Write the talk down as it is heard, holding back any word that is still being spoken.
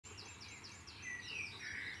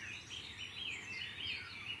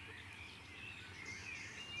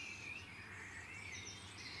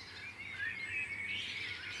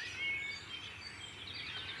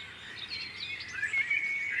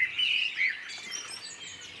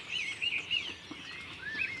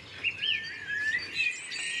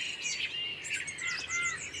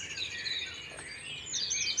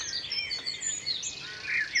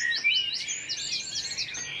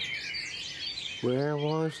Where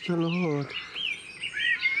was the Lord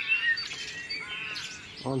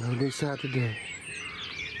on Holy Saturday?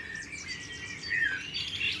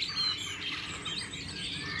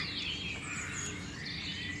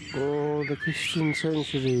 All the Christian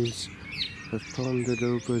centuries have pondered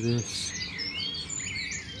over this.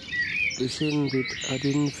 Descended ad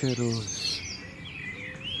inferos.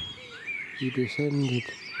 He descended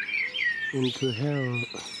into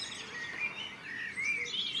hell.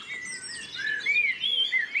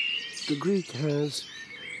 The Greek has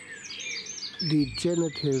the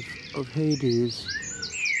genitive of Hades,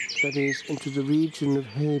 that is, into the region of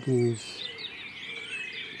Hades,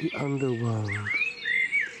 the underworld.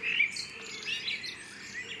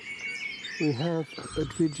 We have at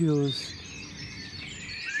Vigios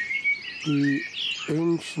the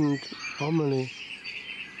ancient homily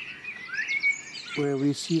where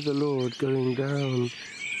we see the Lord going down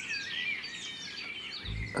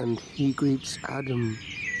and he greets Adam.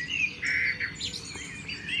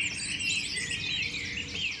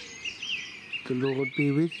 The Lord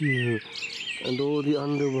be with you, and all the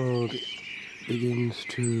underworld begins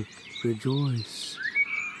to rejoice.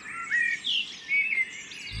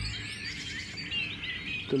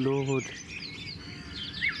 The Lord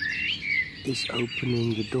is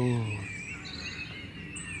opening the door.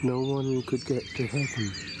 No one could get to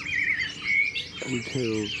heaven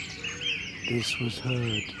until this was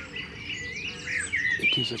heard.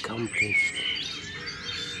 It is accomplished.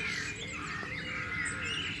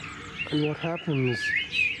 And what happens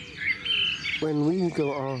when we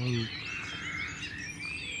go on?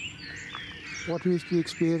 What is the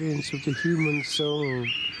experience of the human soul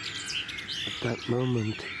at that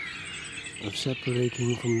moment of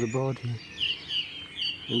separating from the body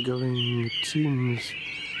and going, it seems,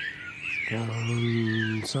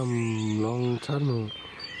 down some long tunnel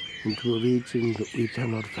into a region that we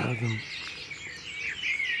cannot fathom?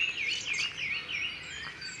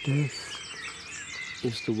 Death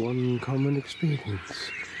is the one common experience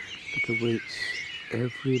that awaits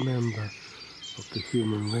every member of the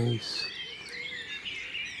human race.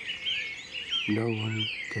 No one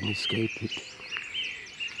can escape it,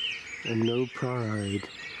 and no pride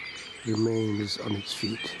remains on its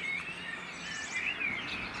feet.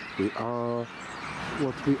 We are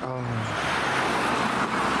what we are.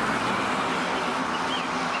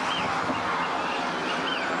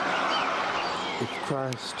 If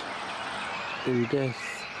Christ in death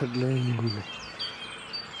had lain,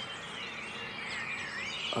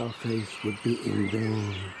 our faith would be in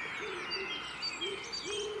vain.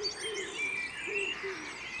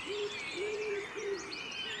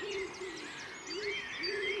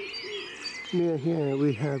 Near here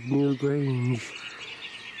we have New Grange.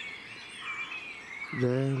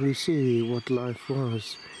 There we see what life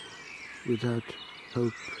was without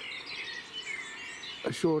hope.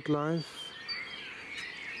 A short life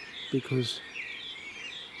because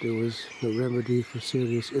there was no remedy for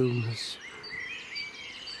serious illness,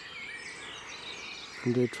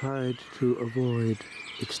 and they tried to avoid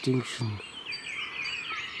extinction.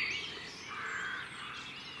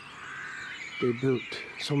 They built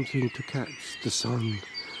something to catch the sun.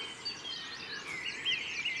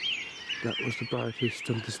 That was the brightest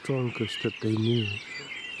and the strongest that they knew.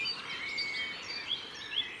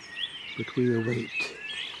 But we await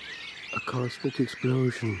a cosmic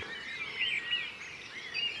explosion.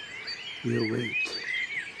 We await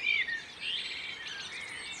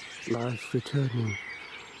life returning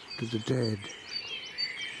to the dead,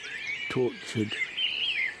 tortured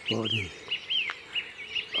body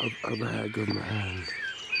of a rag of man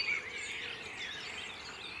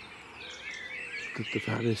that the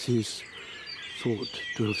Pharisees thought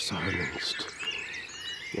to have silenced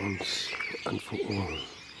once and for all.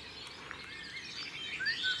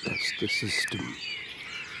 Lest the system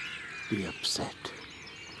be upset.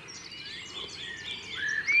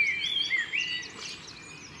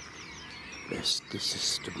 Lest the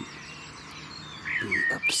system be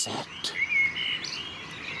upset.